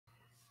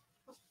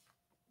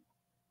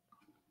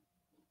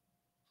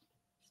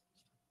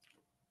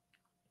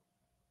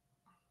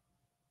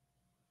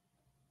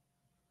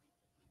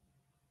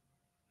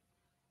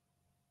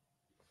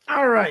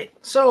All right.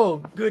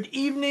 So, good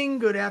evening,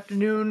 good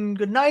afternoon,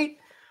 good night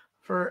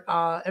for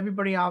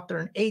everybody out there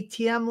in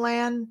ATM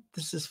land.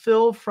 This is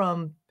Phil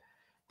from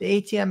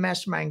the ATM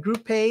Mastermind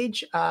group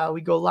page.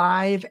 We go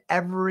live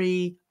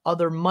every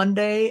other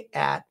Monday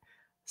at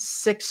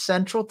 6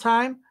 Central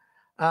Time.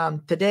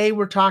 Today,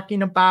 we're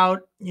talking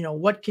about,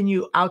 what can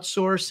you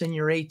outsource in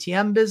your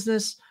ATM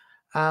business?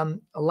 A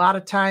lot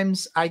of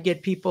times I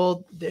get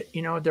people that,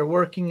 they're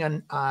working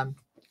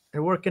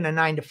a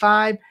 9 to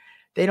 5.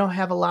 They don't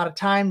have a lot of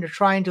time. They're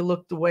trying to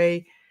look the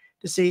way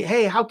to see,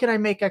 hey, how can I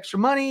make extra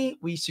money?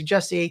 We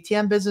suggest the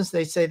ATM business.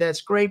 They say that's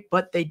great,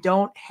 but they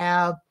don't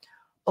have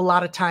a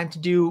lot of time to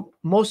do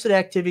most of the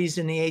activities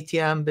in the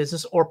ATM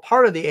business or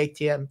part of the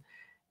ATM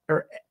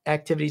or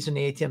activities in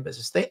the ATM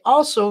business. They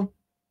also,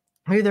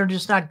 maybe they're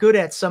just not good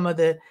at some of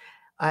the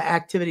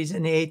activities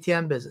in the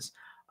ATM business.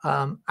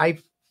 I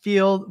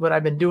feel, but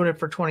I've been doing it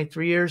for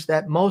 23 years,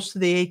 that most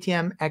of the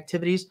ATM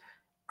activities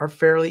are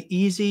fairly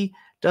easy.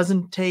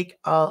 Doesn't take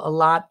a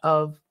lot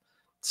of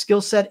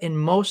skill set in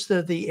most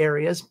of the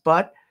areas,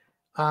 but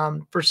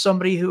for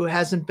somebody who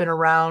hasn't been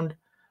around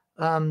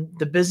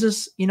the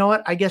business, you know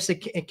what? I guess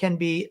it can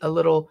be a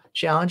little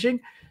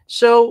challenging.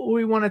 So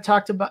we want to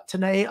talk about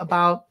today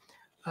about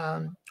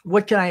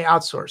what can I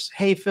outsource?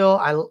 Hey, Phil,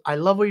 I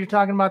love what you're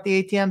talking about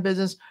the ATM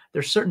business.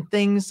 There's certain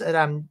things that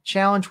I'm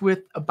challenged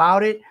with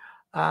about it.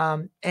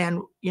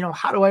 And,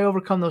 how do I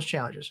overcome those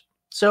challenges?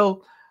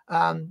 So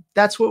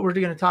that's what we're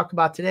going to talk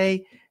about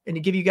today. And to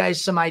give you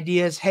guys some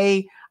ideas,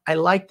 hey, I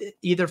like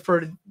either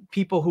for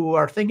people who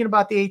are thinking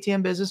about the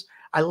ATM business,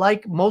 I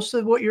like most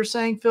of what you're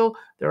saying, Phil.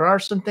 There are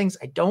some things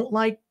I don't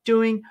like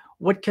doing.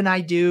 What can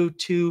I do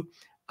to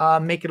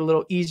make it a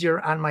little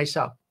easier on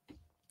myself?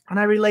 And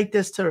I relate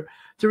this to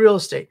real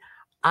estate.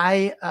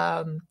 I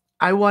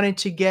wanted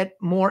to get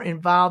more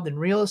involved in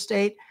real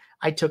estate.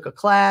 I took a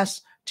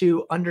class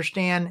to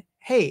understand,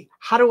 hey,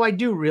 how do I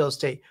do real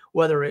estate?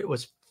 Whether it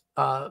was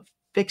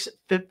fix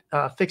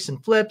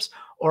and flips,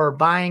 or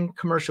buying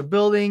commercial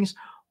buildings,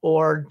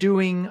 or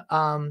doing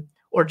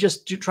or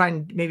just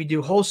trying to maybe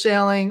do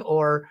wholesaling,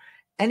 or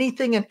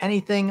anything and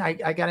anything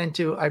I got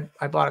into.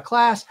 I bought a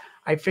class.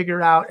 I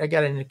figured out, I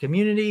got into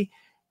community,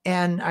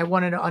 and I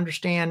wanted to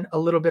understand a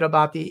little bit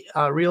about the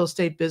real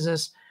estate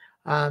business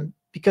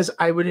because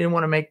I didn't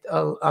want to make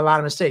a lot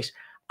of mistakes.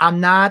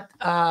 I'm not,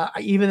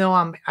 even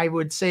though I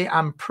would say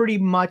I'm pretty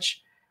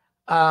much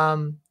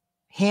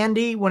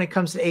handy when it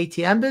comes to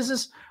ATM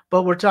business,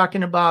 but we're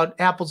talking about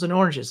apples and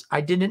oranges. I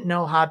didn't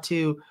know how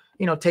to,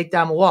 take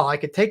down a wall. I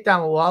could take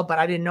down a wall, but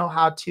I didn't know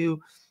how to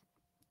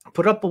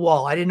put up a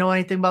wall. I didn't know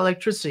anything about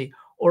electricity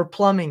or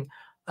plumbing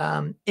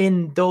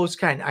in those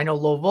kind. I know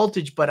low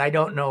voltage, but I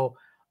don't know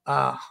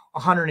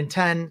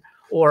 110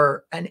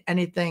 or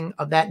anything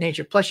of that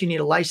nature. Plus, you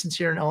need a license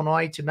here in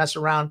Illinois to mess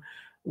around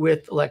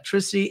with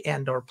electricity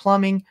and or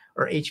plumbing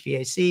or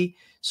HVAC.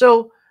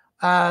 So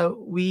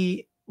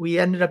we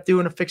ended up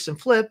doing a fix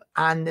and flip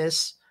on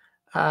this.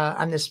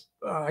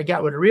 I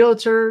got with a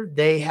realtor.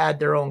 They had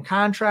their own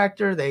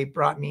contractor. They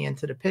brought me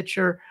into the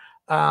picture.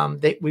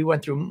 We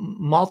went through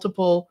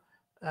multiple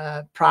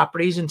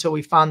properties until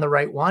we found the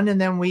right one, and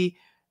then we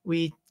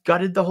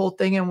gutted the whole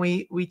thing, and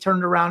we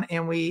turned around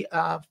and we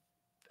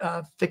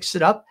fixed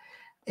it up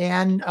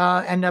and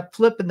ended up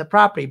flipping the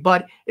property.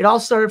 But it all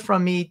started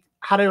from me.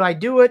 How did I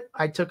do it?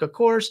 I took a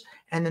course,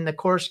 and then the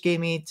course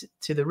gave me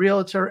to the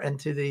realtor and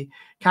to the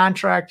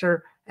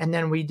contractor, and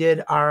then we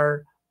did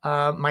our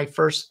my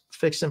first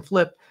fix and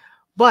flip.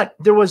 But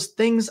there was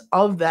things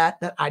of that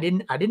I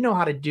didn't know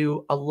how to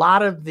do. A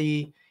lot of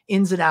the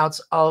ins and outs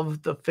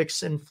of the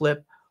fix and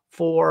flip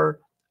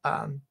for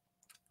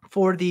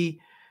the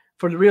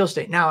real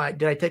estate. Now,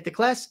 did I take the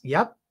class?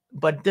 Yep,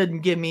 but didn't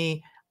give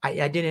me.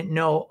 I didn't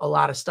know a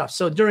lot of stuff.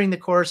 So during the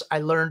course, I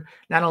learned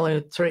not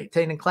only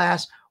taking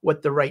class,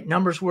 what the right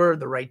numbers were,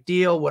 the right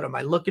deal, what am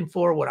I looking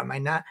for, what am I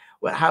not,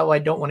 how I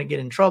don't want to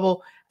get in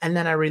trouble, and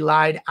then I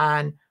relied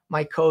on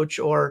my coach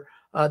or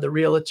the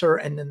realtor,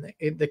 and then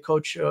the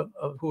coach of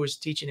who was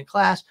teaching the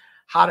class,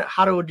 how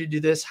to do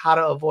this, how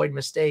to avoid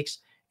mistakes,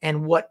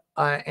 and what's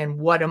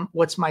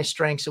my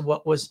strengths and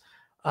what was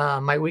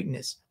my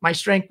weakness. My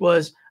strength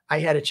was I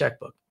had a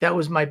checkbook. That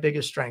was my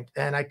biggest strength,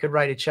 and I could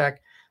write a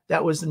check.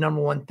 That was the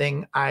number one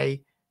thing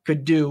I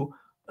could do.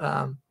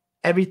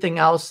 Everything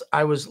else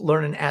I was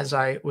learning as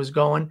I was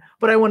going,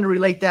 but I wanted to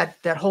relate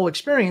that whole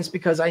experience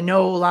because I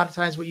know a lot of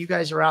times what you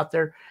guys are out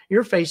there,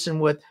 you're facing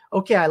with,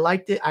 okay, I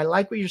liked it. I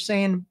like what you're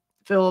saying,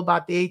 Phil,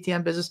 about the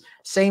ATM business.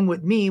 Same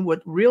with me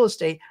with real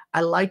estate.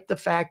 I liked the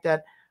fact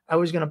that I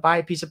was going to buy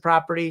a piece of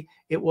property.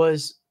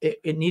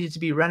 It needed to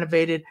be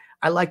renovated.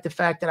 I liked the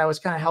fact that I was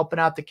kind of helping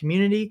out the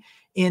community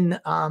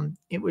I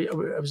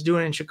was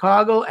doing it in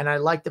Chicago. And I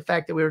liked the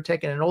fact that we were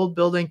taking an old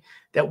building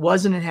that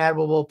wasn't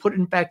inhabitable,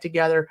 putting it back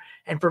together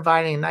and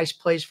providing a nice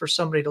place for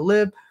somebody to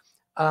live.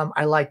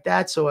 I liked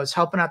that. So I was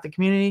helping out the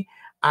community.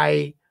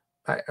 I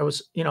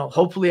was,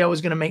 hopefully I was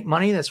going to make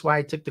money. That's why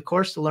I took the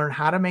course to learn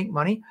how to make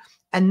money.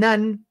 And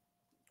then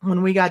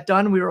when we got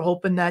done, we were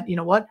hoping that,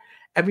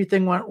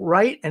 everything went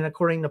right and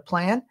according to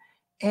plan.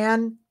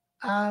 And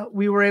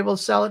we were able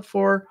to sell it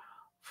for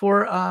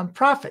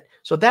profit.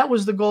 So that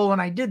was the goal when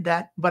I did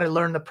that, but I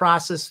learned the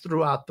process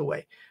throughout the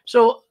way.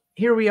 So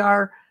here we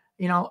are,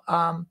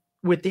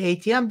 with the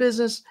ATM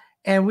business,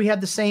 and we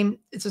had it's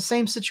the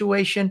same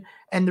situation.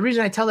 And the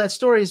reason I tell that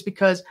story is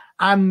because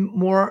I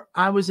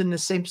was in the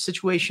same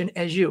situation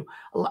as you.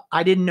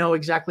 I didn't know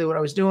exactly what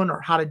I was doing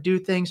or how to do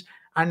things.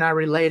 And I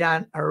relied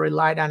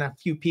on a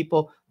few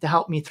people to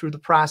help me through the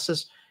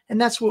process. And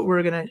that's what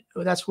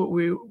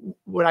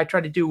what I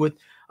try to do with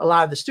a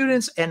lot of the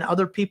students and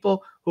other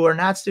people who are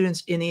not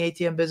students in the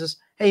ATM business.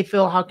 Hey,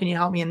 Phil, how can you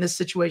help me in this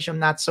situation? I'm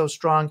not so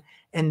strong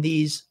in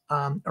these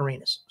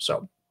arenas.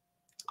 So,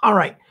 all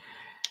right.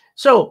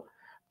 So,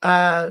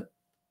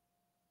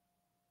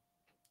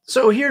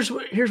 here's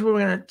what we're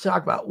going to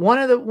talk about. One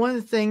of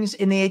the things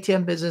in the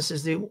ATM business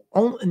is the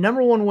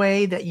number one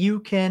way that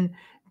you can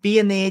be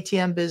in the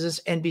ATM business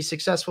and be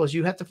successful is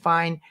you have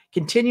to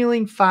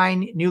continually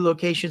find new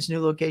locations.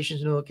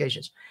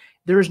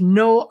 There is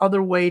no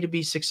other way to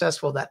be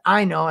successful that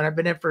I know, and I've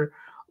been in for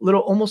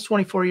almost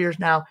 24 years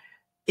now,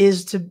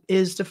 is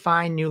to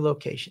find new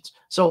locations.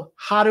 So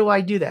how do I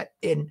do that?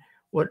 And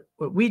what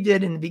we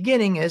did in the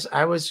beginning is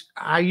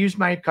I used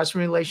my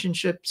customer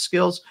relationship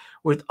skills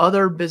with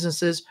other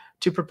businesses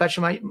to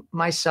perpetuate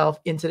myself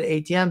into the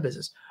ATM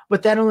business.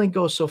 But that only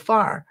goes so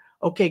far.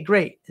 Okay,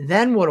 great.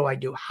 Then what do I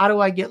do? How do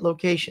I get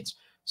locations?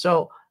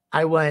 So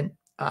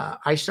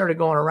I started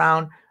going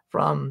around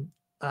from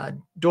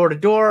door to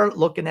door,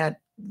 looking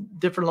at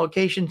different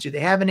locations. Do they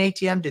have an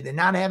ATM? Do they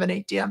not have an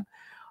ATM?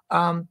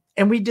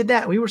 And we did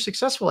that. We were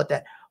successful at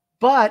that.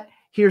 But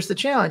here's the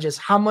challenge: is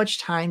how much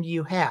time do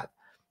you have?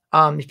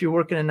 If you're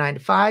working a 9 to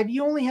 5,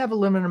 you only have a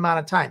limited amount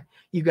of time.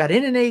 You got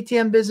in an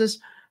ATM business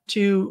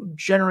to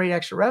generate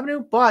extra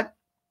revenue, but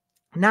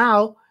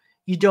now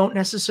you don't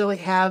necessarily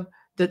have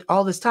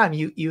all this time.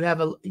 You got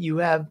an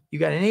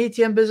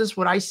ATM business.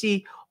 What I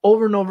see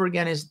over and over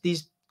again is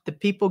the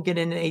people get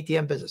in an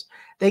ATM business.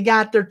 They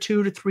got their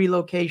 2 to 3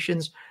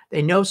 locations.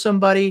 They know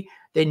somebody.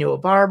 They know a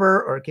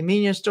barber or a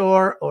convenience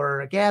store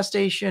or a gas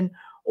station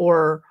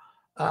or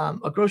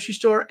a grocery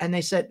store, and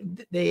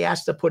they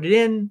asked to put it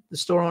in. The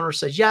store owner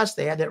says yes.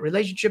 They had that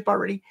relationship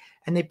already,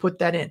 and they put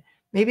that in.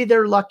 Maybe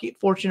they're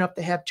fortunate enough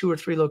to have 2 or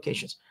 3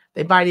 locations.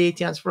 They buy the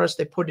ATMs for us.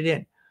 They put it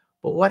in.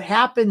 But what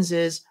happens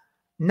is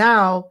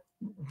now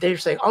they're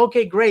saying,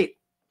 okay, great.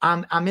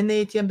 I'm in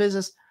the ATM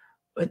business,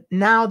 but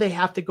now they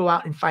have to go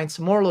out and find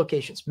some more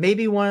locations.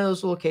 Maybe one of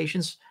those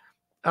locations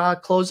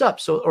close up,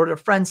 or their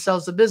friend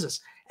sells the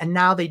business, and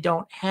now they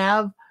don't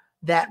have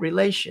that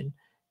relationship.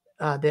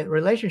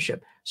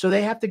 So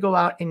they have to go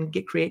out and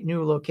create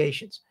new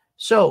locations.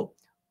 So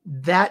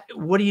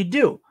what do you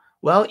do?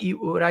 Well,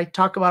 what I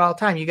talk about all the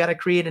time, you got to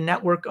create a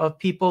network of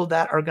people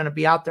that are going to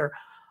be out there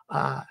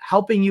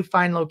helping you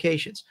find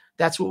locations.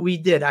 That's what we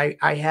did. I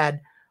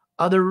had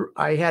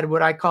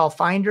what I call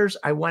finders.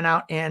 I went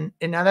out and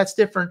now that's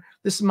different.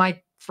 This is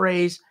my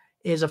phrase: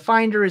 is a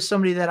finder is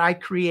somebody that I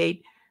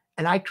create,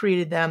 and I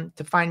created them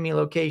to find me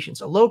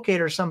locations. A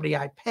locator is somebody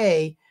I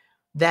pay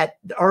that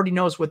already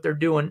knows what they're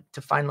doing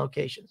to find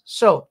locations.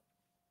 So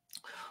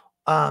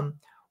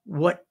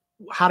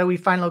how do we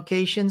find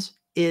locations?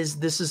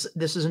 This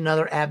is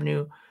another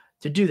avenue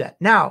to do that.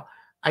 Now,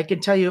 I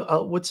can tell you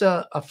what's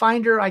a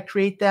finder. I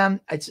create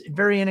them. It's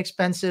very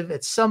inexpensive.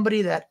 It's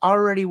somebody that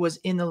already was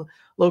in the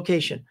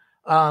location,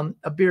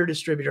 a beer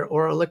distributor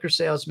or a liquor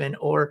salesman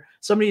or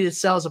somebody that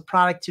sells a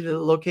product to the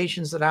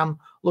locations that I'm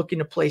looking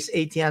to place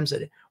ATMs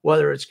at,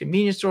 whether it's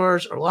convenience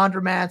stores or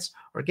laundromats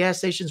or gas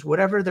stations,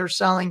 whatever they're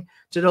selling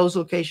to those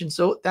locations.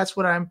 So that's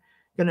what I'm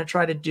going to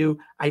try to do.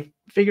 I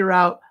figure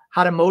out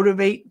how to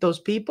motivate those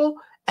people,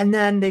 and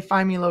then they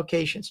find me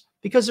locations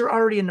because they're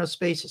already in those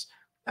spaces.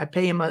 I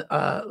pay them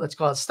let's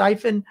call it a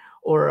stipend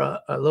or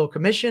a little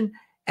commission,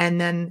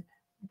 and then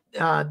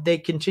they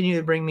continue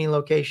to bring me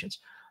locations.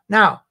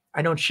 Now,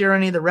 I don't share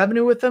any of the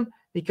revenue with them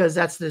because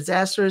that's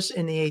disastrous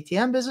in the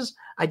ATM business.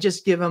 I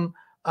just give them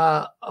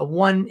a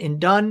one and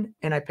done,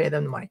 and I pay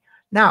them the money.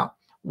 Now,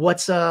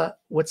 what's a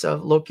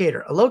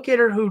locator? A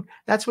locator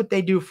that's what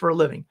they do for a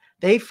living.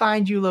 They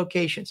find you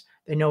locations.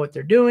 They know what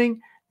they're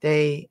doing.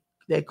 They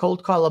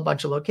cold call a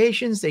bunch of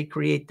locations. They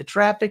create the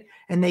traffic,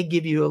 and they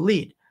give you a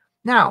lead.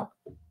 Now,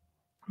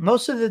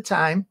 most of the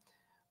time,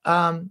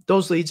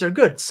 those leads are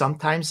good.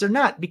 Sometimes they're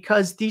not,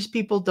 because these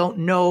people don't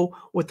know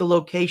what the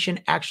location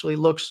actually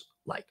looks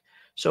like.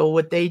 So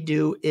what they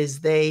do is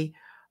they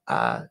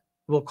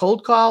will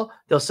cold call.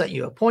 They'll set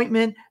you an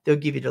appointment. They'll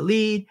give you the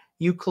lead.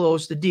 You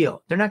close the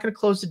deal. They're not going to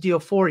close the deal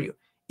for you.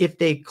 If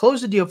they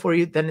close the deal for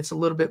you, then it's a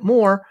little bit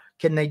more.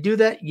 Can they do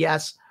that?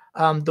 Yes.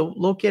 The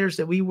locators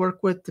that we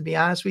work with, to be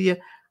honest with you,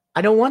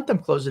 I don't want them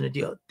closing a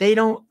deal.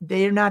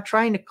 They're not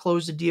trying to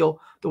close the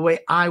deal the way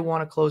I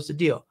want to close the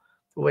deal.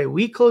 The way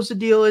we close the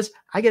deal is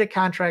I get a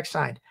contract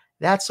signed.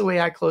 That's the way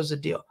I close the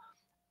deal.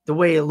 The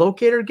way a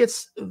locator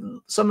gets,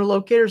 some of the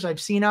locators I've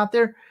seen out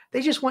there,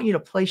 they just want you to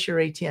place your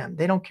ATM.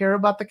 They don't care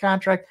about the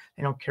contract.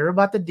 They don't care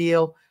about the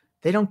deal.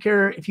 They don't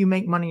care if you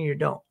make money or you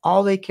don't.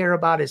 All they care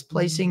about is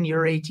placing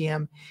your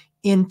ATM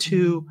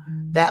into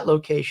that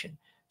location.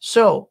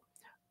 So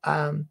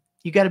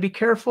You got to be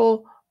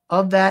careful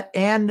of that.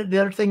 And the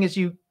other thing is,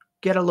 you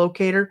get a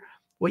locator.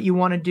 What you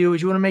want to do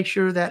is you want to make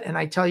sure that, and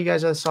I tell you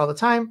guys this all the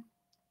time,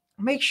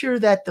 make sure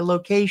that the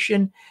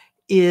location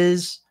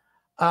is,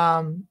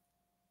 um,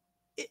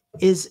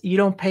 you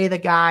don't pay the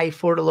guy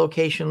for the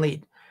location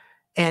lead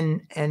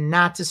and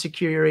not to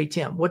secure your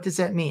ATM. What does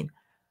that mean?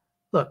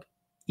 Look,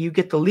 you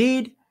get the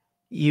lead,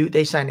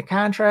 they sign the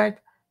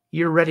contract,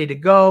 you're ready to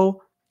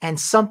go, and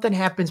something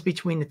happens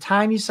between the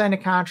time you sign the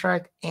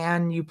contract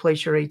and you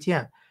place your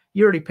ATM.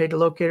 You already paid the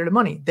locator the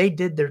money. They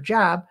did their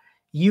job.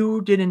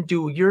 You didn't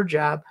do your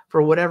job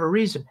for whatever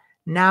reason.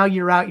 Now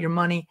you're out your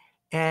money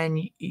and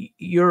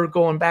you're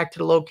going back to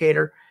the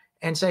locator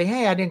and say,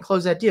 hey, I didn't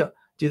close that deal.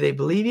 Do they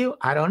believe you?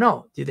 I don't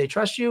know. Do they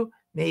trust you?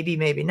 Maybe,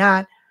 maybe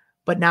not.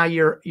 But now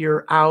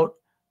you're out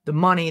the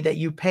money that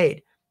you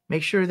paid.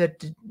 Make sure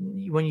that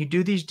when you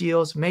do these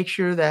deals, make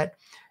sure that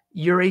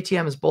your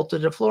ATM is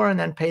bolted to the floor and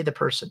then pay the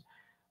person.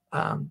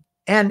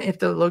 And if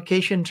the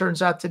location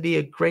turns out to be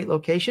a great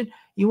location,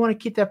 you want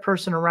to keep that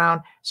person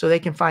around so they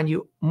can find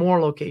you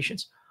more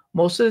locations.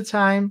 Most of the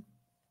time,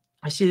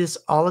 I see this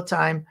all the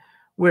time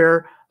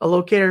where a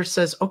locator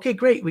says, okay,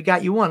 great, we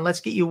got you one.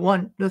 Let's get you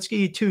one. Let's get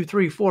you 2,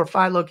 3, 4,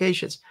 5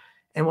 locations.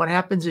 And what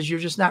happens is you're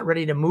just not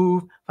ready to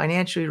move,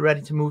 financially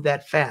ready to move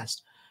that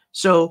fast.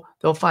 So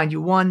they'll find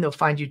you one, they'll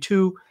find you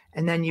 2,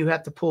 and then you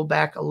have to pull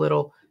back a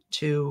little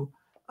to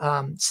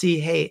see,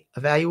 hey,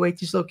 evaluate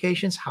these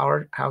locations.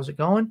 How's it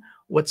going?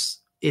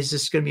 Is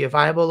this going to be a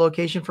viable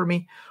location for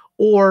me?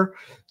 Or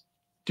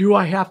do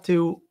I have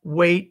to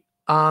wait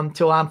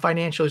till I'm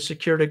financially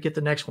secure to get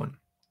the next one?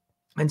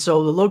 And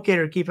so the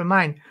locator, keep in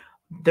mind,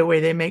 the way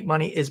they make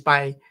money is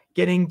by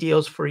getting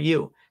deals for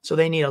you. So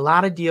they need a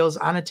lot of deals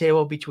on a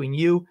table between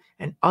you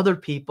and other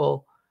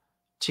people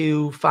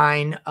to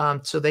find,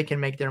 so they can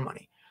make their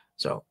money.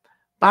 So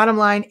bottom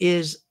line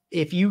is,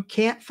 if you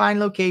can't find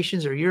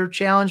locations or you're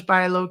challenged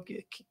by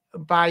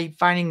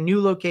finding new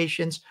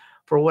locations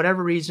for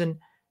whatever reason,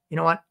 you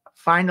know what?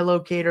 Find a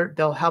locator.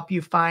 They'll help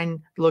you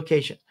find the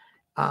location.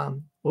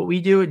 What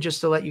we do, and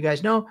just to let you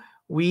guys know,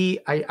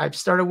 I've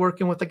started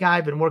working with a guy.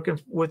 I've been working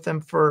with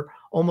them for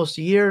almost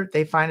a year.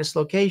 They find us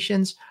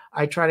locations.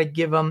 I try to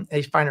give them,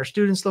 they find our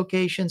students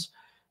locations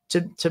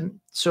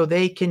so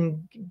they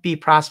can be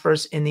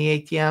prosperous in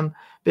the ATM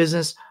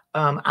business.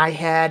 I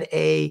had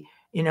a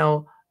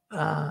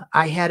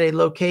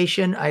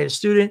location. I had a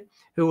student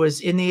who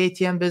was in the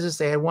ATM business.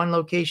 They had 1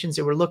 location.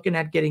 They were looking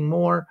at getting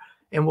more.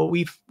 And what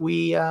we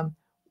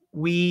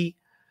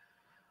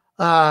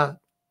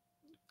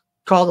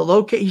called a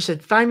locate. He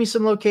said, find me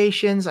some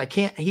locations.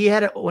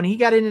 When he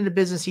got into the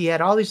business, he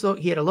had all these,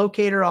 he had a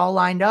locator all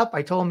lined up.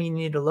 I told him he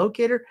needed a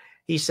locator.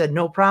 He said,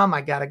 no problem.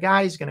 I got a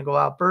guy. He's going to go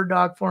out bird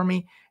dog for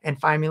me and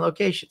find me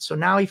locations. So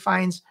now he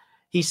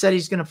said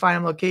he's going to find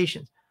him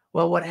locations.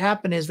 Well, what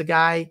happened is the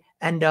guy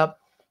ended up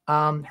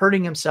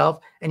hurting himself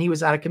and he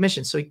was out of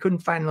commission. So he couldn't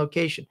find a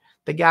location.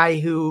 The guy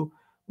who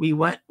we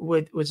went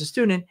with was a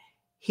student.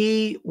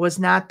 He was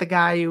not the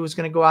guy who was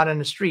going to go out on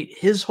the street.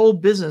 His whole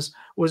business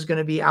was going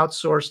to be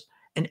outsourced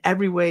in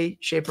every way,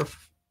 shape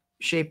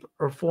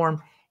or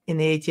form in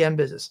the ATM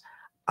business.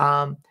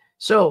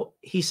 So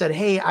he said,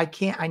 hey,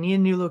 I need a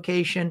new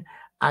location.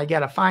 I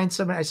got to find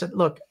somebody. I said,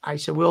 look,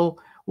 we'll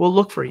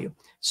look for you.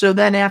 So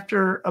then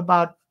after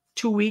about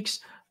 2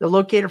 weeks, the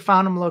locator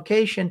found him a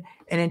location.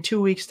 And in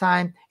 2 weeks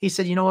time, he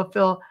said, you know what,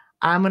 Phil,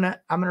 I'm going to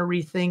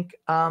rethink,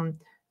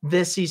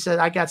 this. He said,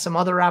 I got some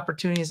other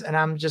opportunities and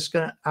I'm just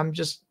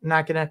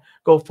not going to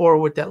go forward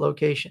with that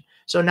location.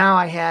 So now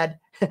I had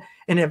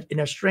in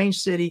a strange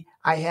city,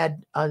 I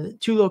had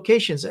 2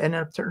 locations, and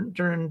it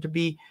turned to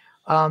be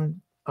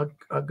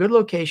a good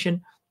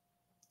location.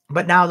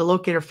 But now the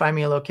locator find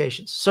me a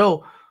location.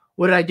 So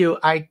what did I do?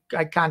 I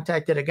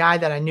contacted a guy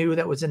that I knew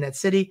that was in that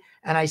city.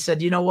 And I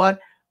said, you know what,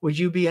 would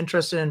you be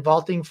interested in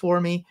vaulting for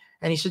me?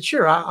 And he said,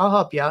 sure, I'll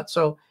help you out.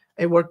 So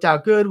it worked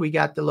out good. We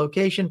got the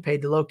location,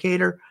 paid the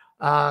locator.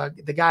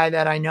 The guy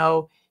that I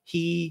know,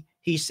 he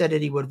said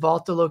that he would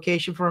vault the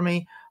location for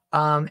me.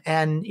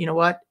 And you know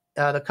what?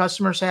 The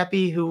customer's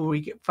happy who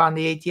we found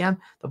the ATM.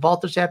 The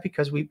vaulter's happy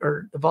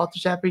the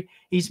vaulter's happy.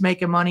 He's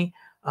making money.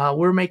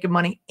 We're making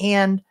money.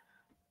 And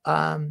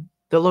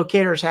the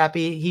locator's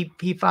happy.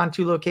 He found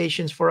 2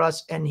 locations for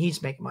us and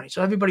he's making money.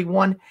 So everybody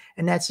won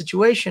in that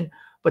situation.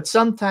 But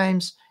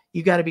sometimes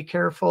you got to be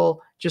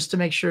careful just to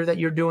make sure that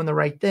you're doing the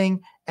right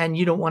thing. And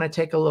you don't want to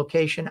take a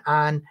location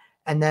on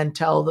and then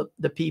tell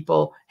the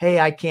people, hey,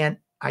 I can't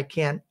take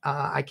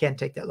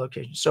that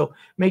location. So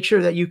make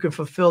sure that you can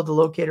fulfill the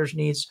locator's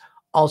needs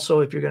also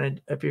if you're going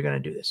to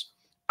do this.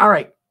 All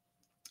right.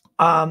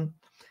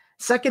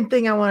 Second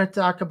thing I want to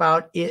talk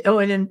about is,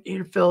 and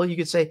then Phil, you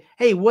could say,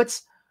 hey,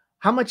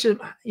 how much of,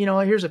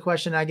 here's a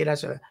question I get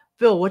asked,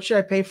 Phil, what should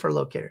I pay for a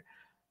locator?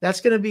 That's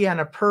going to be on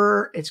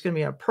it's going to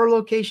be on a per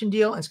location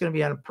deal. And it's going to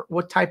be on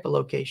what type of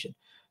location.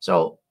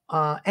 So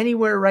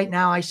anywhere right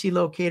now, I see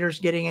locators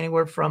getting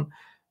anywhere from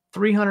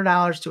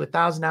 $300 to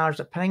 $1,000,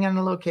 depending on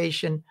the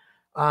location,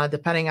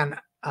 depending on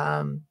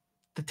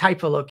the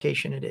type of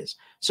location it is.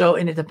 So,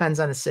 and it depends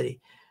on the city.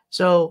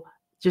 So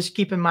just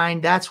keep in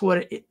mind that's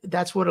what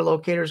a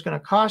locator is going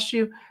to cost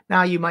you.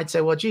 Now you might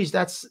say, well, geez,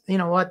 that's, you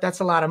know what, that's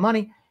a lot of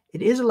money.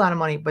 It is a lot of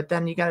money, but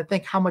then you got to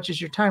think, how much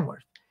is your time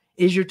worth?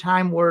 Is your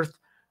time worth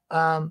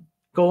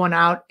going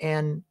out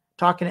and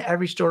talking to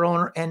every store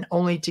owner and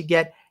only to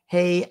get,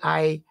 hey,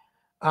 I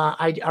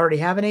already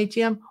have an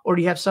ATM, or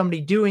do you have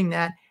somebody doing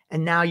that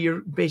and now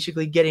you're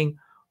basically getting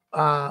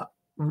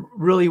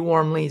really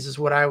warm leads, is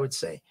what I would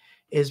say,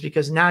 is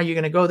because now you're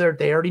going to go there.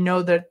 They already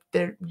know that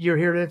you're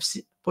here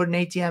to put an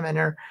ATM in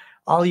there.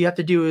 All you have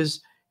to do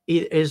is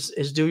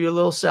do your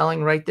little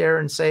selling right there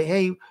and say,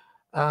 hey,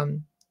 our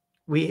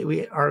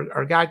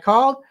guy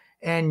called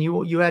and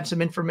you had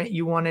some information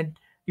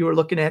you were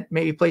looking at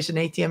maybe placing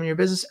an ATM in your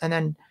business, and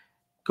then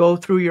go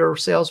through your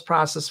sales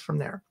process from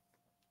there.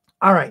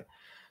 All right.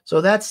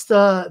 So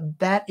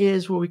that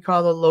is what we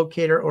call the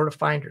locator or the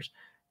finders.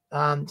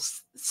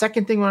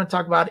 Second thing we want to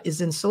talk about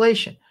is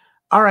installation.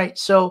 All right.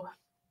 So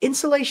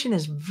installation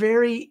is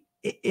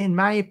in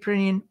my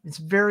opinion, it's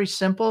very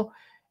simple.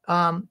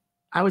 I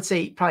would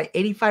say probably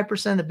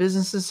 85% of the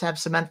businesses have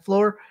cement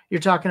floor. You're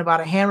talking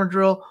about a hammer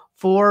drill,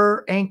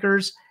 4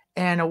 anchors,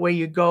 and away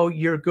you go.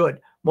 You're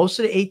good. Most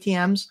of the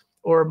ATMs,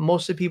 or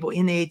most of the people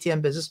in the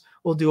ATM business,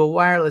 will do a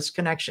wireless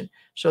connection.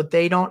 So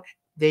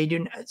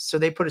so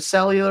they put a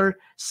cellular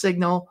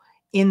signal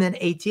in an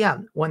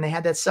ATM. When they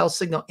had that cell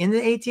signal in the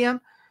ATM,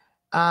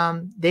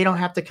 they don't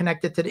have to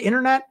connect it to the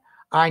internet.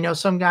 I know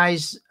some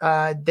guys,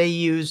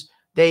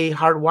 they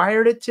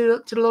hardwired it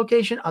to the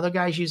location. Other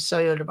guys use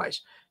cellular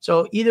device.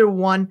 So either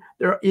one,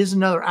 there is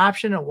another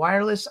option, a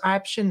wireless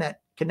option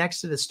that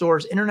connects to the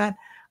store's internet.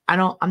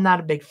 I'm not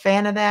a big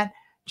fan of that,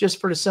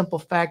 just for the simple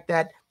fact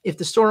that if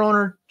the store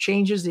owner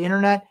changes the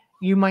internet,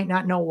 you might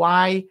not know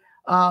why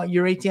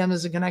your ATM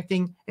isn't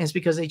connecting, and it's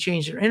because they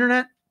changed their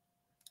internet.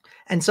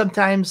 And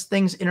sometimes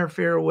things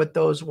interfere with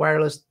those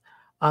wireless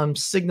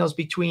signals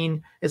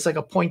between, it's like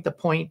a point to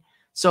point.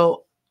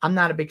 So I'm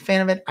not a big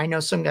fan of it. I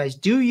know some guys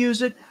do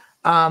use it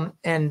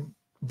and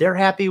they're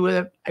happy with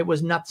it. It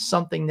was not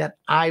something that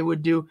I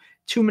would do.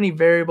 Too many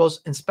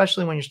variables,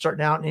 especially when you're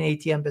starting out in an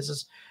ATM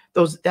business.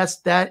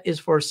 That is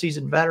for a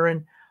seasoned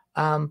veteran.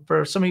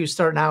 For somebody who's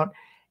starting out,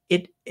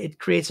 it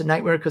creates a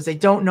nightmare because they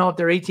don't know if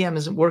their ATM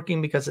isn't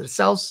working because of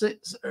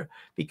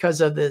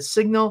the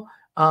signal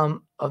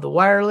of the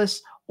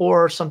wireless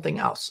or something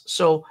else.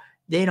 So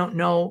they don't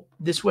know.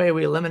 This way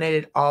we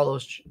eliminated all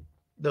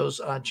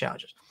those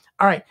challenges.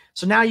 All right.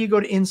 So now you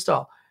go to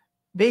install.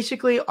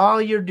 Basically,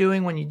 all you're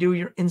doing when you do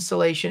your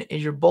installation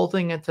is you're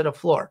bolting it to the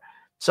floor.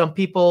 Some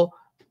people,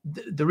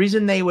 the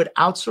reason they would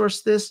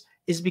outsource this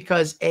is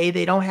because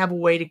they don't have a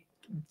way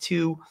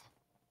to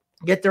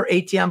get their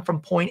ATM from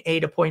point A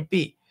to point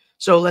B.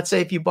 So let's say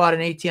if you bought an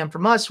ATM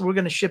from us, we're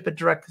going to ship it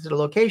directly to the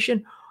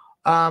location,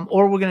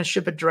 or we're going to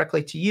ship it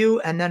directly to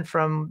you. And then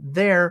from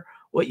there,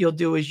 what you'll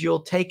do is you'll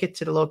take it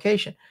to the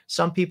location.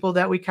 Some people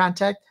that we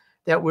contact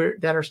that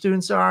are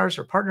students of ours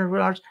or partners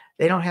with ours,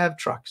 they don't have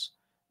trucks.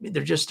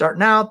 They're just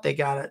starting out. They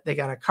got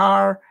a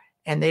car,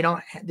 and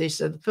they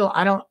said,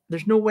 Phil,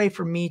 there's no way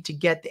for me to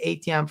get the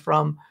ATM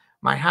from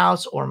my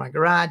house or my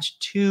garage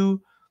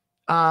to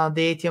the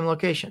ATM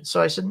location.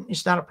 So I said,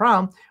 it's not a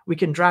problem. We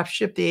can drop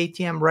ship the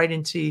ATM right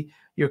into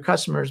your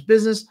customer's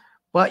business,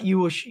 but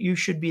you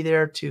should be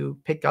there to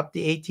pick up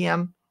the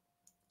ATM,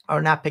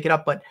 or not pick it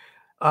up, but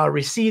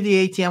receive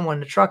the ATM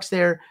when the truck's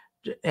there,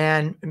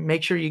 and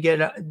make sure you get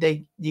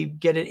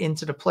it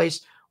into the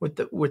place with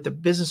the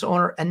business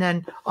owner, and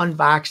then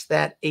unbox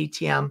that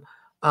ATM,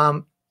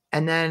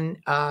 and then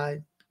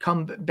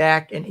come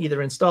back and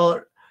either install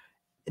it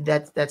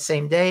that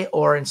same day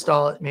or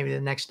install it maybe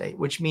the next day,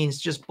 which means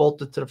just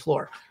bolt it to the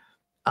floor.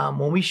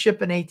 When we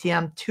ship an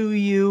ATM to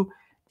you,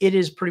 it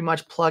is pretty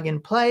much plug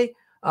and play.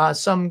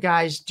 Some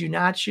guys do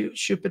not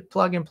ship it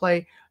plug and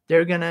play.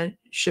 They're going to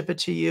ship it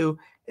to you.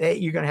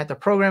 You're going to have to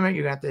program it.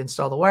 You're going to have to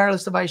install the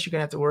wireless device. You're going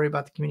to have to worry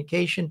about the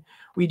communication.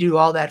 We do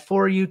all that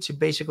for you to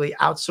basically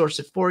outsource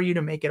it for you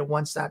to make it a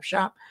one-stop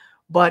shop.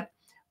 But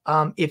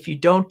if you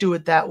don't do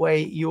it that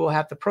way, you will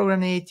have to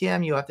program the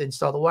ATM. You have to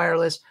install the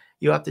wireless.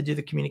 You have to do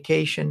the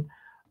communication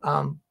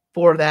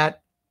for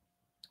that.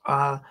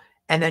 And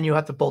then you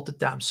have to bolt it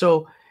down.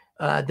 So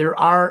there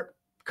are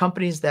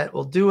companies that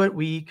will do it.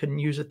 We can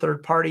use a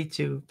third party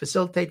to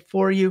facilitate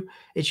for you.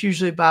 It's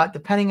usually about,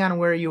 depending on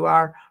where you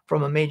are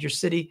from a major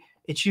city,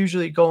 it's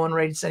usually going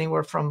rates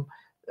anywhere from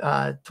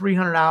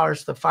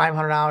 $300 to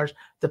 $500,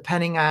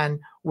 depending on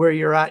where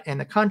you're at in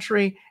the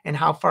country and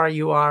how far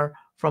you are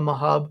from a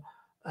hub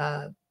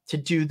to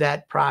do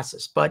that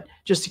process. But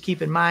just to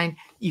keep in mind,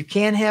 you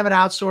can have it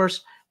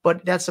outsourced,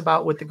 but that's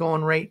about what the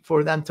going rate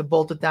for them to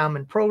bolt it down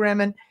and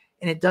program it.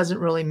 And it doesn't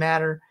really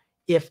matter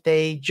if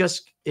they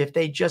just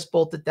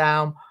bolt it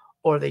down,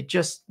 or they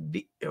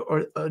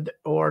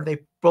or they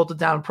bolt it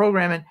down and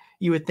program it.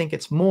 You would think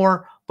it's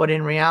more, but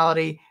in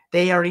reality,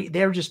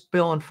 they're just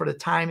billing for the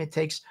time it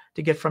takes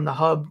to get from the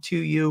hub to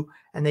you,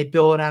 and they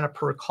bill it on a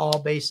per call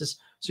basis.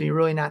 So you're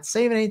really not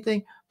saving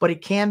anything, but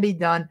it can be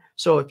done.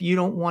 So if you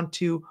don't want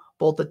to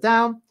bolt it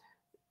down,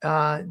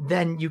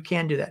 then you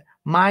can do that.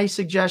 My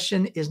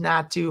suggestion is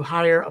not to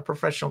hire a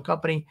professional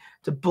company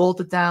to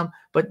bolt it down,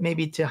 but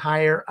maybe to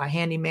hire a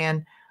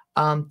handyman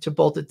to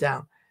bolt it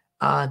down.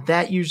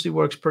 That usually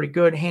works pretty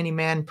good.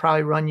 Handyman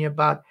probably run you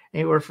about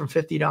anywhere from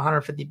 50 to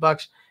 150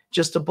 bucks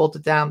just to bolt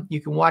it down.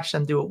 You can watch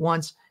them do it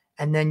once,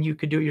 and then you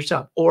could do it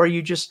yourself. Or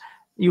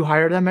you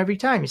hire them every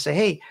time. You say,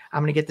 hey,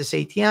 I'm going to get this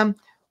ATM.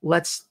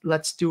 Let's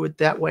do it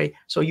that way.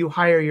 So you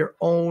hire your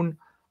own,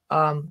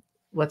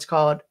 let's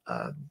call it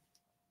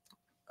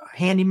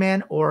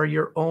handyman, or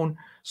your own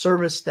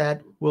service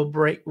that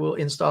will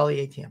install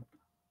the ATM.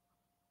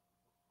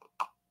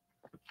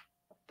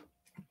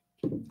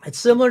 It's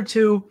similar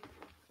to,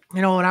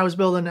 when I was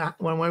building,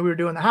 when we were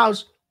doing the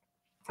house,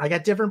 I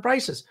got different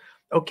prices.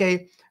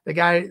 Okay.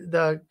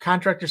 The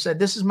contractor said,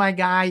 this is my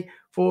guy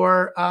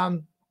for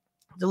the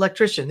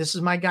electrician. This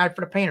is my guy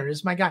for the painter. This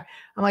is my guy.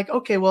 I'm like,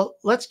 okay, well,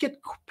 let's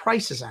get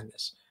prices on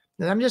this.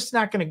 And I'm just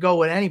not going to go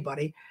with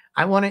anybody.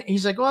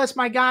 He's like, well, that's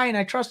my guy and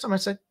I trust him. I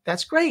said,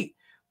 that's great.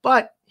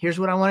 But here's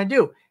what I want to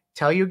do.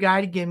 Tell your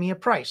guy to give me a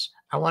price.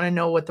 I want to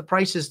know what the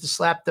price is to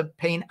slap the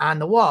paint on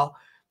the wall.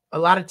 A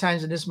lot of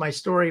times, and this is my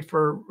story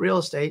for real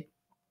estate,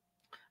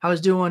 I was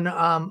doing,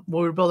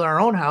 we were building our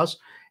own house,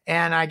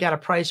 and I got a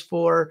price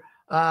for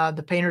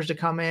the painters to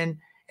come in.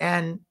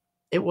 And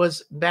it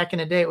was, back in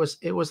the day, it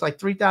was like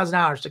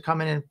 $3,000 to come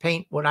in and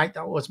paint what I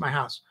thought was my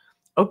house.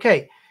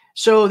 Okay.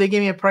 So they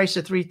gave me a price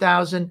of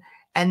 $3,000.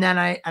 And then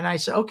I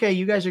said, okay,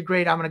 you guys are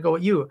great. I'm going to go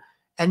with you.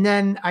 And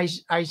then I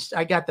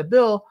got the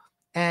bill,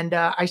 and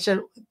I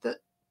said,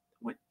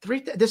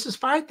 this is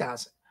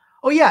 $5,000.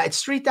 Oh yeah,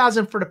 it's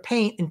 $3,000 for the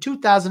paint and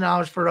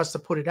 $2,000 for us to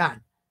put it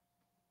on.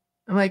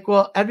 I'm like,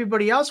 well,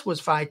 everybody else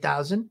was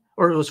 $5,000,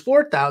 or it was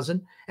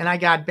 $4,000, and I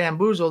got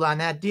bamboozled on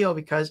that deal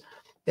because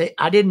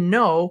I didn't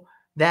know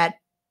that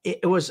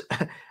it was.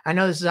 I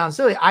know this sounds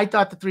silly. I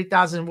thought the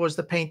 $3,000 was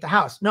to paint the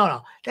house.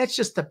 No, that's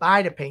just to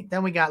buy the paint.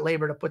 Then we got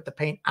labor to put the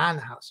paint on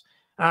the house.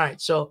 All right,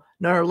 so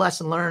another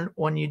lesson learned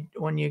when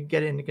you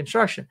get into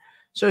construction.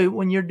 So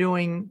when you're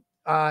doing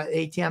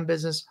ATM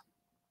business,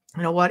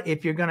 you know what?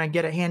 If you're going to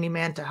get a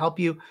handyman to help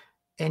you,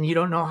 and you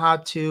don't know how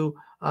to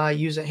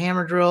use a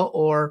hammer drill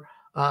or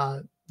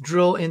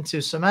drill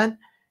into cement,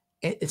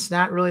 it's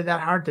not really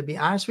that hard, to be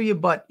honest with you.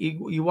 But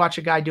you watch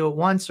a guy do it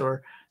once,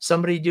 or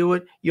somebody do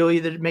it, you'll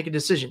either make a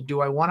decision.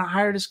 Do I want to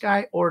hire this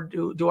guy, or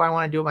do I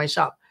want to do it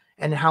myself?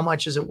 And how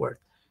much is it worth?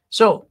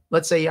 So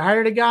let's say you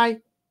hired a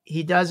guy,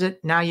 he does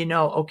it. Now you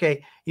know,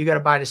 okay, you got to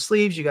buy the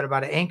sleeves, you got to buy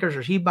the anchors,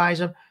 or he buys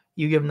them.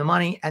 You give him the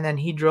money, and then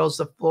he drills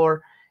the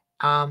floor.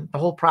 The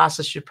whole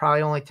process should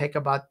probably only take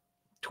about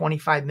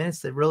 25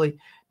 minutes to really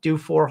do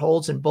 4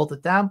 holes and bolt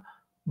it down.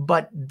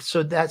 But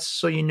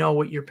so you know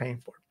what you're paying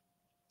for.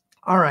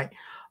 All right.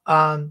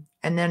 And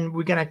then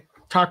we're going to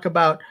talk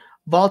about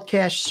vault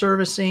cash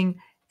servicing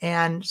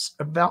and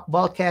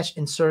vault cash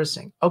and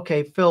servicing.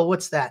 Okay, Phil,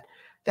 what's that?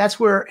 That's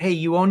where, hey,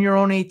 you own your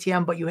own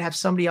ATM, but you have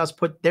somebody else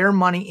put their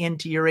money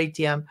into your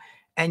ATM,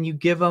 and you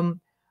give them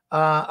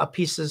a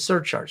piece of the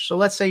surcharge. So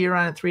let's say you're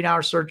on a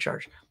 $3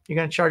 surcharge. You're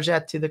going to charge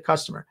that to the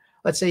customer.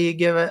 Let's say you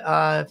give it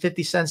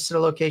 50 cents to the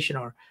location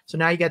owner. So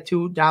now you got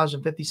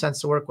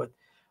 $2.50 to work with.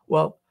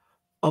 Well,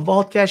 a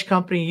vault cash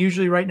company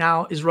usually right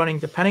now is running,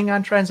 depending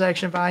on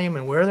transaction volume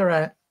and where they're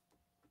at,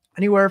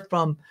 anywhere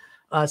from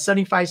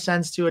 75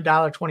 cents to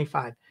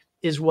 $1.25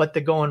 is what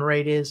the going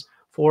rate is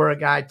for a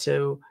guy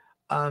to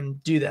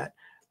do that.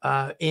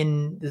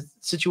 In the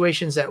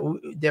situations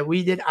that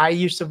we did, I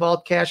used to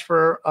vault cash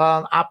for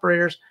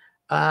operators.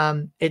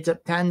 It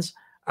depends.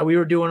 We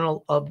were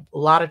doing a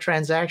lot of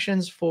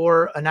transactions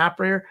for an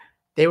operator.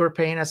 They were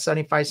paying us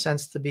 75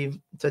 cents to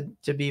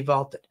be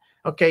vaulted.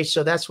 Okay,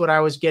 so that's what I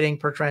was getting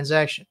per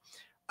transaction.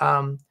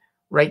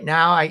 Right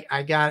now,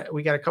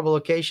 we got a couple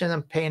locations.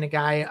 I'm paying a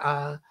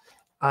guy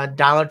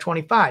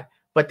 $1.25,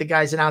 but the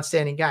guy's an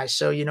outstanding guy.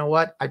 So you know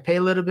what? I pay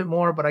a little bit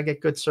more, but I get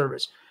good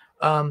service.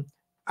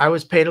 I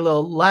was paid a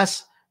little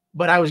less,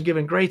 but I was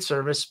given great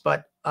service.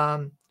 But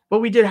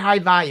we did high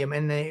volume,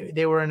 and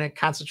they were in a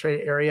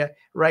concentrated area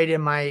right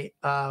in my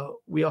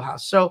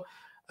wheelhouse. So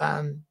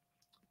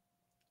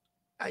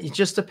it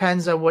just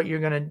depends on what you're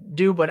going to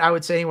do. But I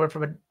would say anywhere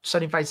from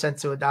 75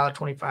 cents to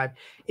 $1.25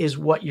 is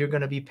what you're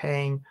going to be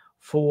paying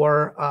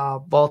for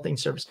vaulting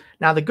service.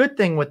 Now, the good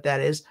thing with that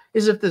is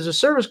if there's a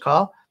service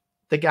call,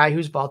 the guy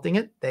who's vaulting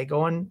it, they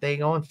go and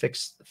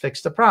fix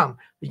the problem.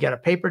 You got a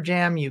paper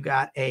jam, you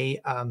got a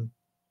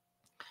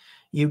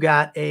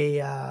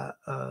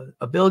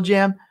bill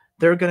jam.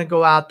 They're going to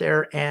go out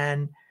there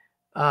and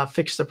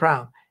fix the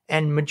problem.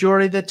 And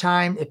majority of the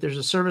time, if there's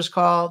a service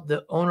call,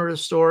 the owner of the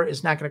store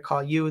is not going to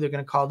call you. They're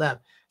going to call them.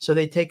 So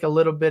they take a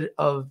little bit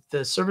of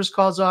the service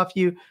calls off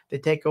you. They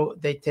take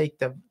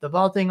the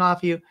vaulting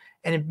off you,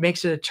 and it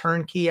makes it a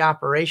turnkey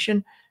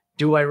operation.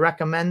 Do I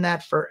recommend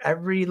that for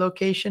every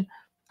location?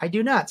 I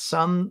do not.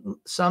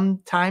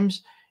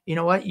 Sometimes, you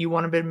know what, you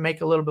want to make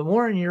a little bit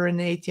more, and you're in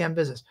the ATM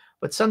business.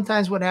 But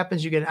sometimes what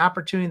happens, you get an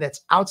opportunity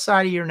that's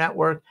outside of your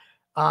network,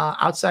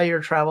 outside of your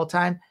travel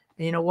time.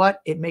 And you know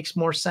what? It makes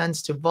more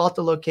sense to vault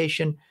the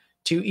location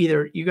to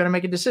either, you're going to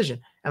make a decision.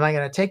 Am I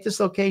going to take this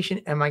location?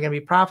 Am I going to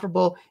be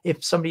profitable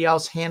if somebody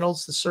else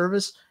handles the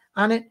service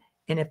on it?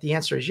 And if the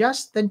answer is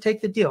yes, then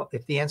take the deal.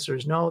 If the answer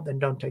is no, then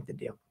don't take the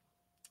deal.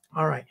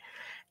 All right.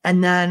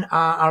 And then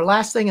our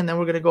last thing, and then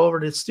we're going to go over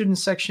to the student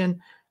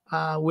section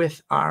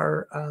with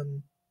our,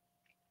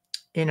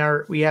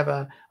 we have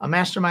a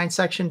mastermind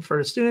section for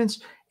the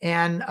students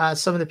and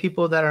some of the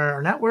people that are in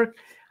our network.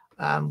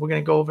 We're going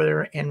to go over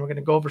there and we're going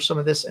to go over some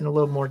of this in a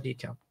little more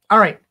detail. All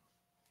right.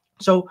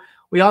 So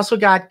we also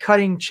got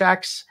cutting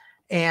checks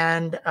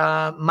and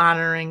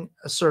monitoring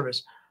a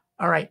service.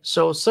 All right.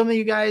 So some of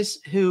you guys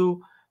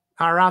who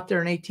are out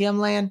there in ATM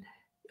land,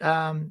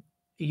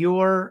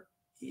 your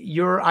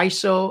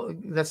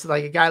ISO, that's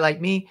like a guy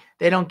like me,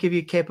 they don't give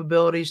you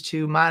capabilities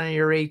to monitor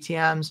your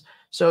ATMs.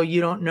 So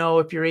you don't know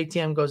if your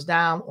ATM goes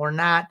down or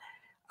not.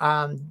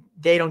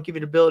 They don't give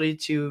you the ability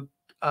to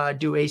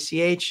do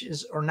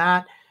ACHs or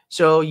not.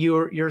 So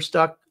you're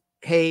stuck.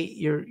 Hey,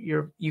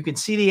 you can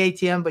see the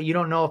ATM, but you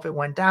don't know if it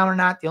went down or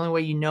not. The only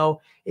way you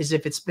know is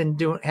if it's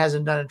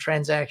hasn't done a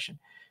transaction.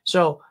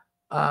 So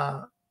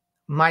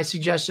my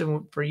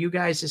suggestion for you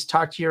guys is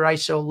talk to your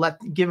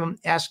ISO,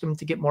 ask them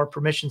to get more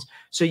permissions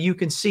so you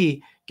can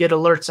get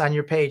alerts on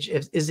your page.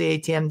 Is the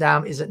ATM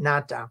down? Is it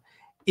not down?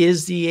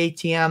 Is the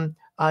ATM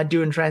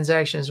doing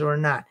transactions or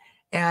not?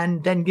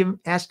 And then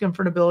ask them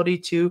for an ability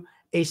to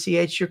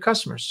ACH your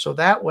customers. So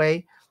that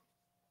way,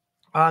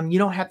 you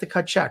don't have to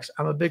cut checks.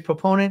 I'm a big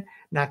proponent,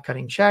 not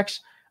cutting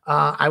checks.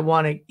 I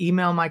want to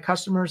email my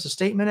customers a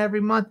statement every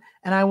month,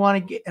 and I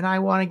want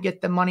to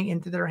get the money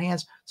into their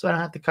hands so I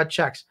don't have to cut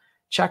checks.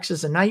 Checks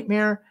is a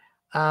nightmare,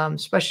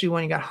 especially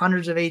when you got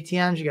hundreds of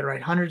ATMs. You got to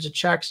write hundreds of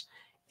checks.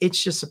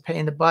 It's just a pain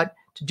in the butt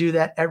to do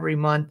that every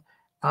month.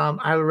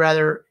 I would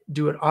rather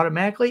do it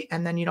automatically,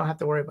 and then you don't have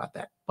to worry about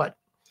that. But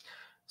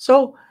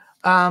so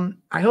I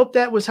hope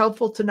that was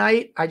helpful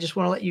tonight. I just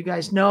want to let you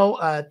guys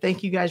know.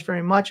 Thank you guys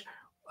very much.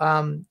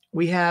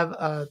 We have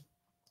a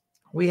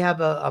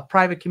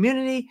private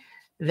community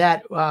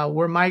that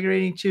we're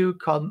migrating to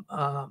called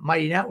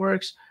Mighty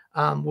Networks.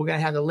 We're going to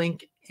have the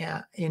link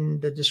in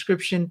the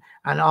description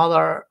on all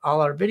our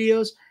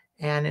videos,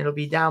 and it'll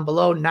be down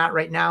below. Not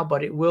right now,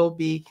 but it will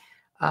be.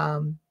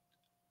 And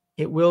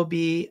when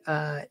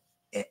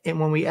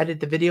we edit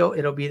the video,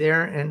 it'll be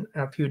there in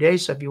a few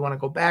days. So if you want to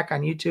go back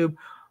on YouTube,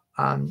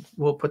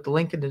 we'll put the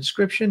link in the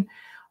description.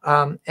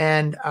 As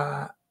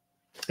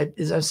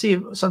I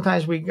see,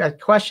 sometimes we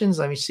got questions.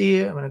 Let me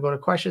see. I'm going to go to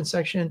question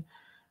section.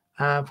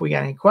 If we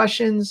got any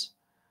questions,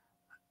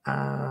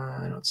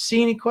 I don't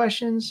see any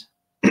questions.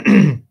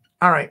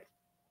 All right.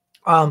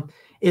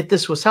 If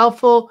this was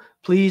helpful,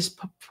 please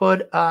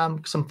put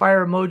some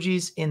fire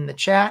emojis in the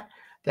chat.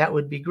 That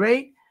would be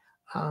great.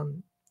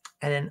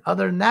 And then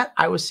other than that,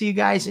 I will see you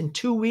guys in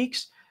 2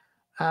 weeks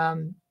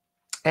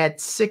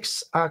at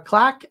 6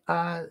 o'clock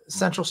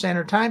Central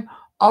Standard Time.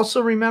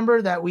 Also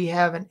remember that we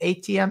have an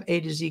ATM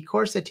A to Z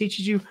course that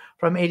teaches you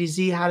from A to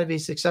Z how to be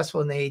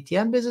successful in the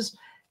ATM business.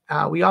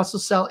 We also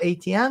sell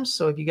ATMs.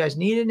 So if you guys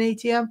need an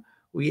ATM,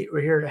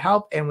 we're here to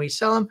help, and we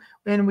sell them.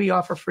 And we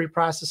offer free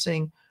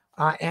processing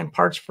and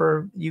parts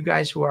for you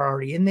guys who are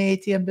already in the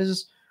ATM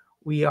business.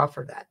 We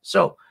offer that.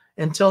 So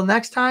until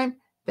next time,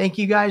 thank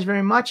you guys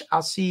very much.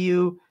 I'll see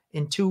you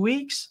in 2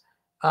 weeks.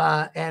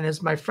 And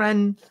as my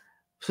friend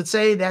would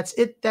say, that's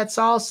it. That's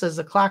all, says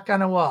the clock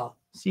on the wall.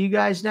 See you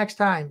guys next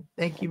time.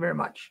 Thank you very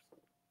much.